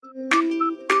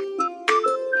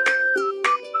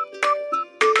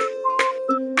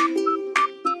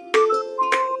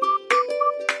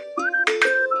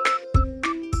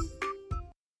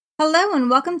Hello and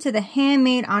welcome to The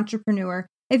Handmade Entrepreneur.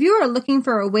 If you are looking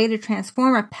for a way to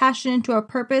transform a passion into a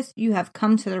purpose, you have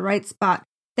come to the right spot.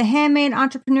 The Handmade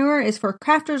Entrepreneur is for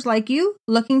crafters like you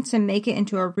looking to make it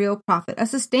into a real profit, a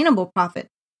sustainable profit.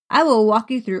 I will walk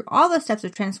you through all the steps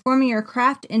of transforming your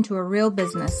craft into a real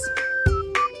business.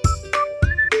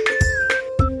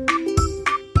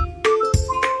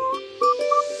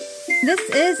 This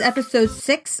is episode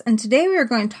 6, and today we are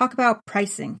going to talk about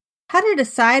pricing. How to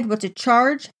decide what to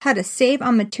charge, how to save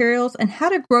on materials, and how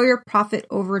to grow your profit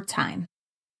over time.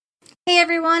 Hey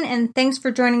everyone, and thanks for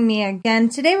joining me again.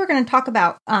 Today we're going to talk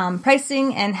about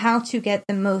pricing and how to get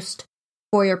the most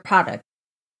for your product.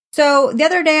 So the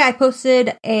other day I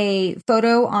posted a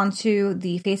photo onto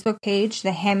the Facebook page,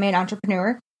 The Handmade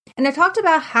Entrepreneur, and I talked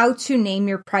about how to name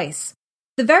your price.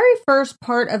 The very first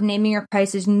part of naming your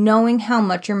price is knowing how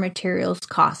much your materials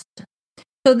cost.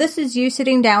 So this is you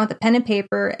sitting down with a pen and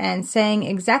paper and saying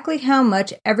exactly how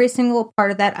much every single part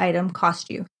of that item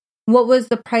cost you. What was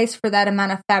the price for that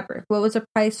amount of fabric? What was the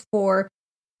price for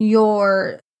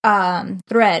your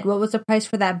thread? What was the price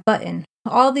for that button?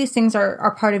 All these things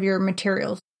are part of your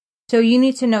materials. So you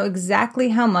need to know exactly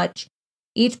how much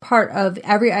each part of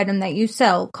every item that you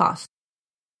sell costs.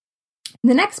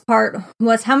 The next part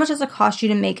was how much does it cost you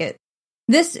to make it?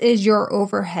 This is your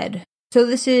overhead. So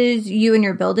this is you in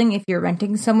your building if you're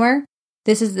renting somewhere.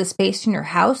 This is the space in your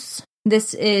house.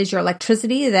 This is your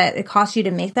electricity that it costs you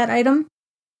to make that item.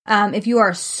 If you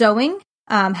are sewing,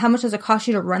 how much does it cost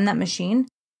you to run that machine?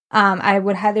 I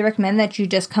would highly recommend that you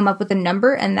just come up with a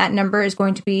number, and that number is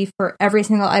going to be for every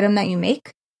single item that you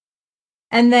make.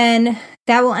 And then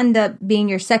that will end up being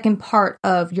your second part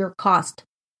of your cost,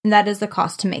 and that is the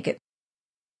cost to make it.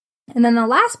 And then the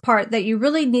last part that you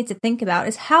really need to think about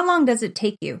is how long does it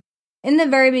take you? In the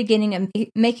very beginning of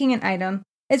making an item,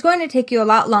 it's going to take you a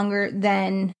lot longer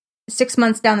than 6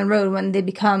 months down the road when they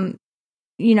become,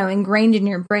 ingrained in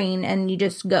your brain and you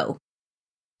just go.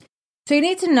 So you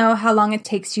need to know how long it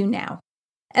takes you now.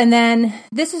 And then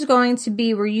this is going to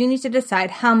be where you need to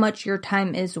decide how much your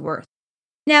time is worth.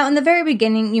 Now, in the very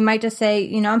beginning, you might just say,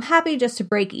 I'm happy just to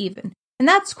break even. And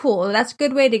that's cool. That's a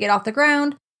good way to get off the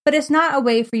ground, but it's not a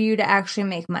way for you to actually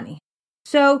make money.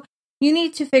 So you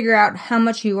need to figure out how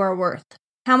much you are worth.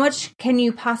 How much can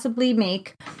you possibly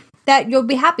make that you'll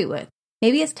be happy with?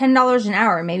 Maybe it's $10 an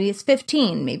hour. Maybe it's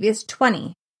 $15. Maybe it's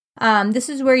 $20. This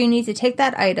is where you need to take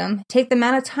that item, take the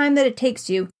amount of time that it takes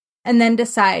you, and then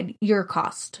decide your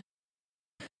cost.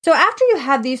 So after you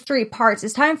have these 3 parts,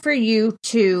 it's time for you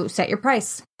to set your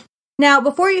price. Now,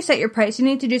 before you set your price, you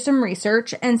need to do some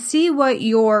research and see what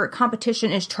your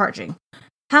competition is charging.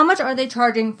 How much are they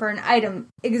charging for an item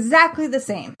exactly the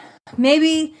same?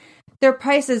 Maybe their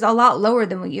price is a lot lower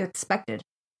than what you expected.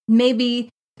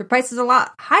 Maybe their price is a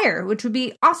lot higher, which would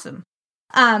be awesome.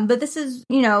 But this is,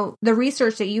 the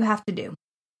research that you have to do.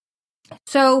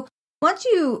 So once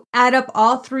you add up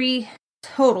all 3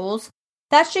 totals,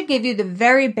 that should give you the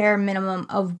very bare minimum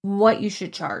of what you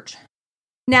should charge.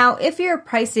 Now, if your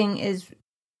pricing is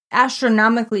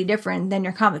astronomically different than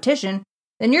your competition,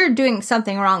 then you're doing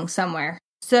something wrong somewhere.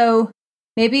 So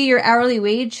maybe your hourly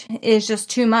wage is just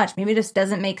too much. Maybe it just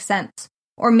doesn't make sense.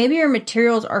 Or maybe your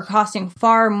materials are costing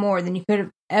far more than you could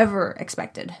have ever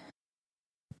expected.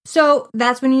 So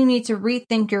that's when you need to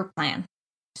rethink your plan.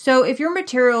 So if your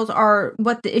materials are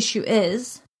what the issue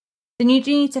is, then you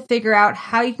need to figure out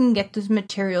how you can get those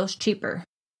materials cheaper.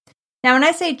 Now, when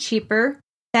I say cheaper,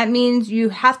 that means you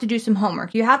have to do some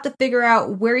homework. You have to figure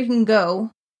out where you can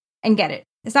go and get it.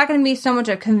 It's not going to be so much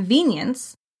a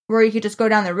convenience where you could just go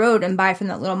down the road and buy from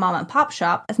that little mom and pop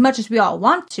shop. As much as we all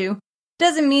want to,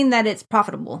 doesn't mean that it's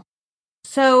profitable.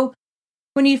 So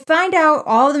when you find out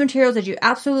all the materials that you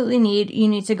absolutely need, you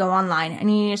need to go online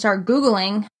and you need to start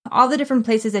Googling all the different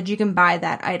places that you can buy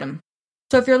that item.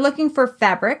 So if you're looking for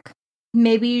fabric,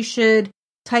 maybe you should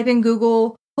type in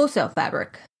Google wholesale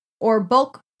fabric or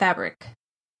bulk fabric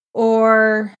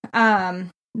or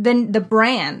then the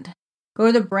brand. Go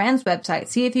to the brand's website.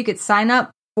 See if you could sign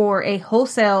up for a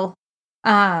wholesale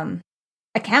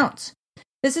account.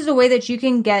 This is a way that you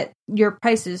can get your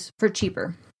prices for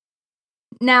cheaper.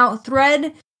 Now,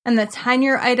 thread and the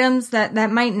tinier items,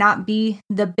 that might not be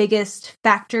the biggest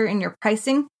factor in your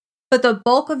pricing, but the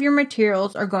bulk of your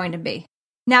materials are going to be.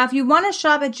 Now, if you want to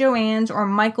shop at Joann's or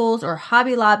Michael's or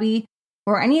Hobby Lobby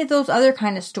or any of those other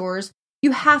kind of stores,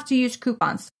 you have to use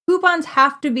coupons. Coupons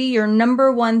have to be your number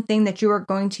one thing that you are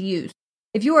going to use.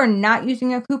 If you are not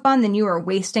using a coupon, then you are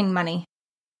wasting money.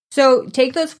 So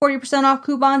take those 40% off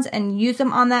coupons and use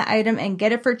them on that item and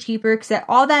get it for cheaper, because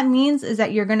all that means is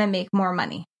that you're going to make more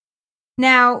money.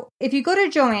 Now, if you go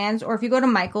to Joann's or if you go to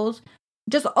Michael's,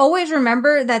 just always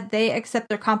remember that they accept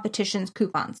their competition's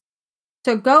coupons.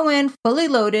 So go in fully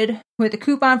loaded with a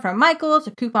coupon from Michael's,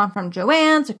 a coupon from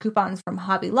Joann's, a coupon from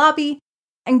Hobby Lobby,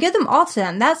 and give them all to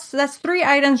them. That's 3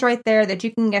 items right there that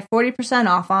you can get 40%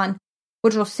 off on,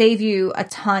 which will save you a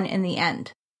ton in the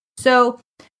end. So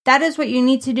that is what you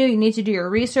need to do. You need to do your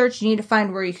research. You need to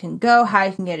find where you can go, how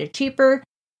you can get it cheaper,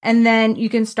 and then you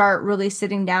can start really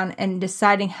sitting down and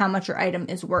deciding how much your item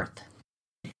is worth.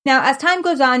 Now, as time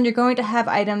goes on, you're going to have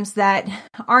items that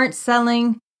aren't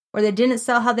selling or they didn't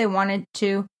sell how they wanted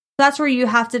to. So that's where you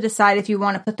have to decide if you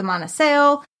want to put them on a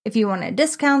sale, if you want to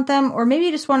discount them, or maybe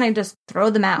you just want to just throw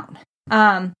them out.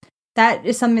 That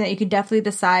is something that you could definitely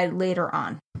decide later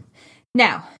on.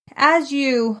 Now, it's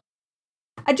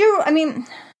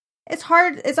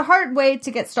hard. It's a hard way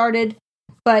to get started,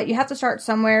 but you have to start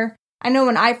somewhere. I know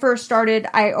when I first started,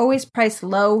 I always priced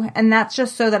low, and that's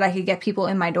just so that I could get people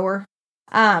in my door.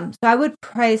 So I would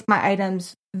price my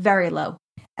items very low.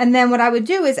 And then what I would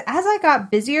do is, as I got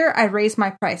busier, I'd raise my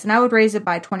price, and I would raise it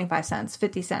by 25 cents,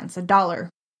 50 cents, $1.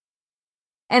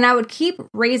 And I would keep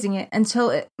raising it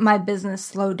until my business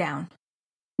slowed down.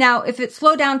 Now, if it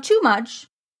slowed down too much,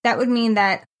 that would mean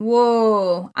that,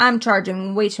 whoa, I'm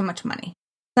charging way too much money.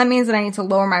 That means that I need to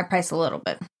lower my price a little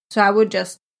bit. So I would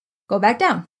just go back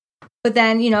down. But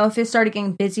then, if it started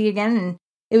getting busy again and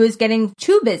it was getting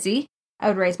too busy, I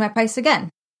would raise my price again.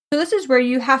 So this is where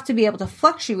you have to be able to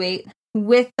fluctuate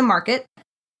with the market,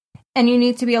 and you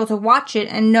need to be able to watch it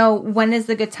and know when is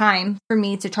the good time for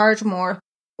me to charge more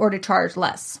or to charge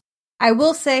less. I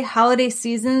will say holiday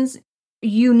seasons,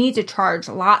 you need to charge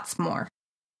lots more.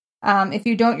 If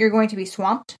you don't, you're going to be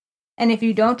swamped. And if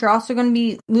you don't, you're also going to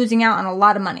be losing out on a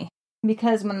lot of money,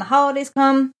 because when the holidays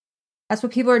come, that's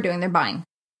what people are doing. They're buying.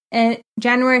 And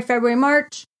January, February,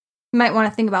 March, you might want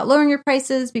to think about lowering your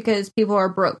prices because people are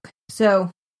broke.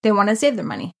 So they want to save their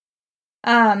money.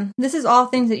 This is all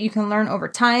things that you can learn over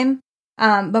time,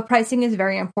 but pricing is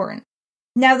very important.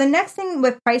 Now, the next thing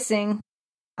with pricing,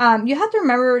 you have to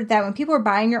remember that when people are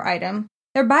buying your item,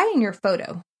 they're buying your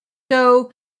photo.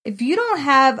 So if you don't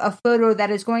have a photo that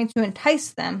is going to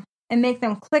entice them and make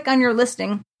them click on your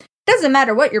listing, it doesn't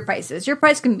matter what your price is. Your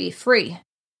price can be free.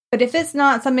 But if it's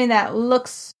not something that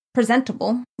looks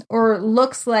presentable or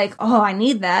looks like, oh, I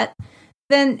need that,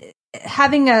 then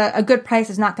having a good price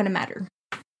is not going to matter.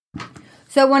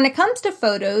 So when it comes to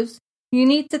photos, you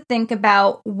need to think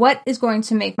about what is going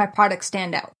to make my product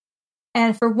stand out.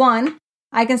 And for one,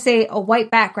 I can say a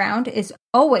white background is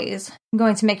always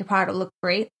going to make your product look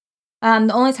great.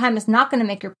 The only time it's not going to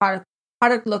make your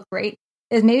product look great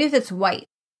is maybe if it's white.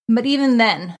 But even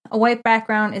then, a white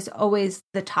background is always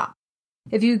the top.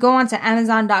 If you go onto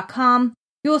Amazon.com,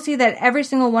 you will see that every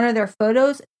single one of their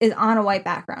photos is on a white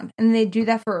background, and they do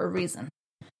that for a reason.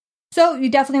 So you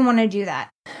definitely want to do that.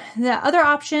 The other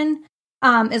option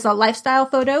is a lifestyle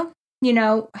photo.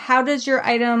 What is your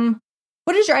item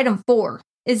for?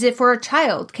 Is it for a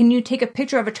child? Can you take a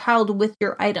picture of a child with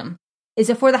your item? Is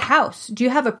it for the house? Do you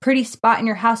have a pretty spot in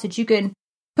your house that you can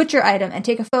put your item and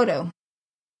take a photo?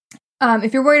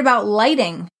 If you're worried about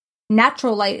lighting,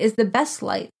 natural light is the best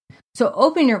light. So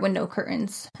open your window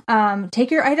curtains.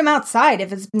 Take your item outside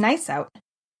if it's nice out.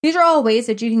 These are all ways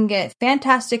that you can get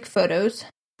fantastic photos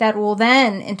that will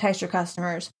then entice your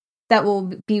customers that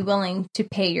will be willing to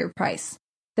pay your price.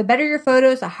 The better your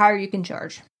photos, the higher you can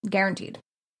charge. Guaranteed.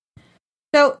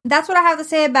 So that's what I have to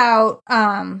say about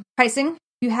pricing. If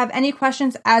you have any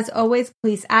questions, as always,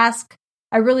 please ask.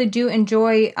 I really do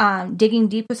enjoy digging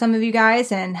deep with some of you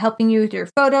guys and helping you with your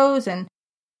photos and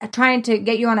trying to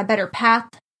get you on a better path.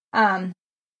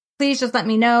 Please just let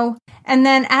me know. And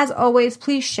then, as always,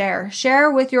 please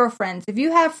share with your friends. If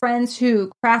you have friends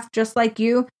who craft just like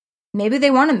you, maybe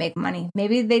they want to make money.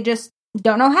 Maybe they just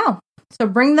don't know how. So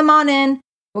bring them on in.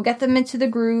 We'll get them into the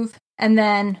groove, and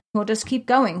then we'll just keep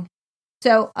going.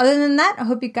 So other than that, I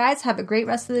hope you guys have a great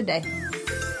rest of the day.